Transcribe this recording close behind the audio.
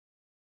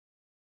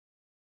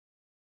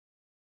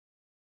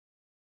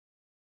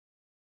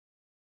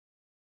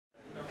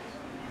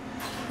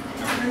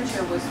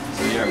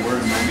So yeah, we're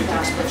in Moby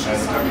Dix, but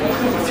there's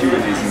a few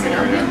of these in the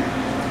area.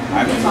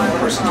 I've been the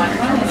person who's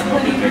been coming to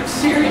Moby Dix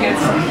for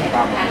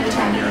probably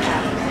 10 years now.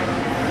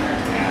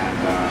 And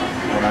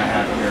what I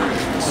have here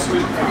is the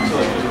soup combo,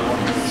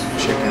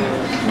 chicken,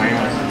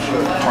 lamb.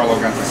 Carlo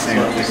got the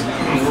same thing.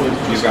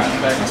 You got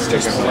a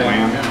stick of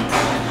lamb.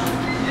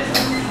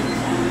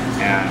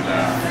 And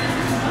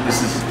this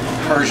is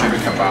Persian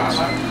kebab,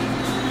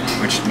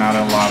 which not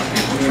a lot of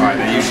people try.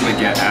 They usually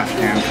get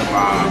Afghan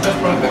kebab,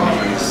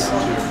 Lebanese,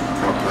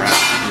 or perhaps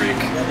Greek,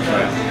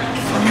 but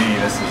for me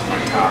this is my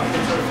top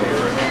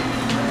favorite.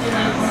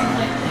 And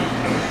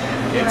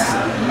it's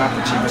not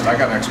the cheapest. I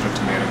got extra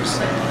tomatoes.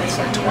 It's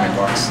like 20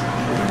 bucks,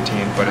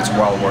 15, but it's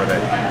well worth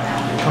it.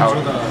 It comes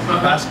with a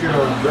basket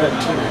of bread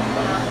too.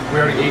 We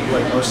already ate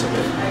like most of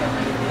it.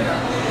 Yeah.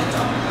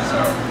 So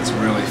it's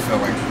really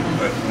filling,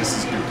 but this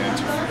is good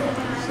dancer food.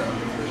 So.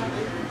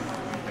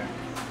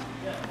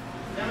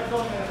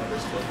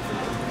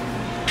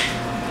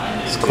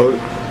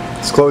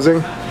 It's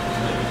closing?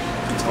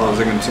 It's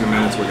closing in 2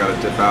 minutes. We got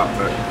to dip out,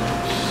 but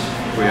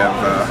we have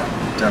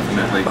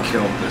definitely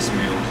killed this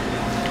meal.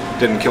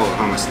 Didn't kill the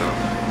hummus though.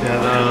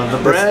 Yeah,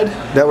 the bread.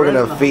 That we're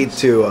gonna feed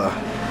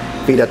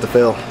at the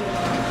fill.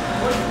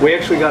 We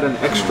actually got an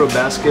extra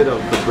basket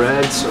of the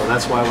bread, so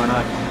that's why we're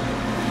not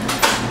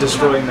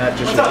destroying that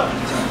just yet.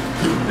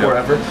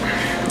 Forever.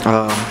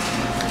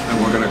 And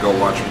we're gonna go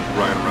watch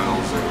Ryan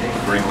Reynolds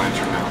and Green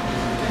Lantern now.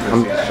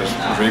 Because he's just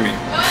dreamy.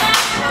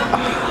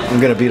 I'm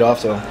gonna beat off,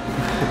 so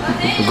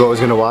Go's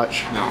gonna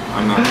watch. No,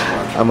 I'm not gonna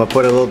watch. I'm gonna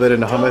put a little bit in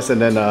the hummus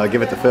and then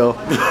give it to Phil.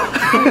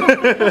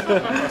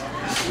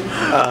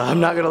 I'm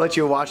not gonna let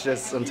you watch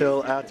this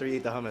until after you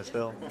eat the hummus,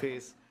 Phil.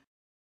 Peace.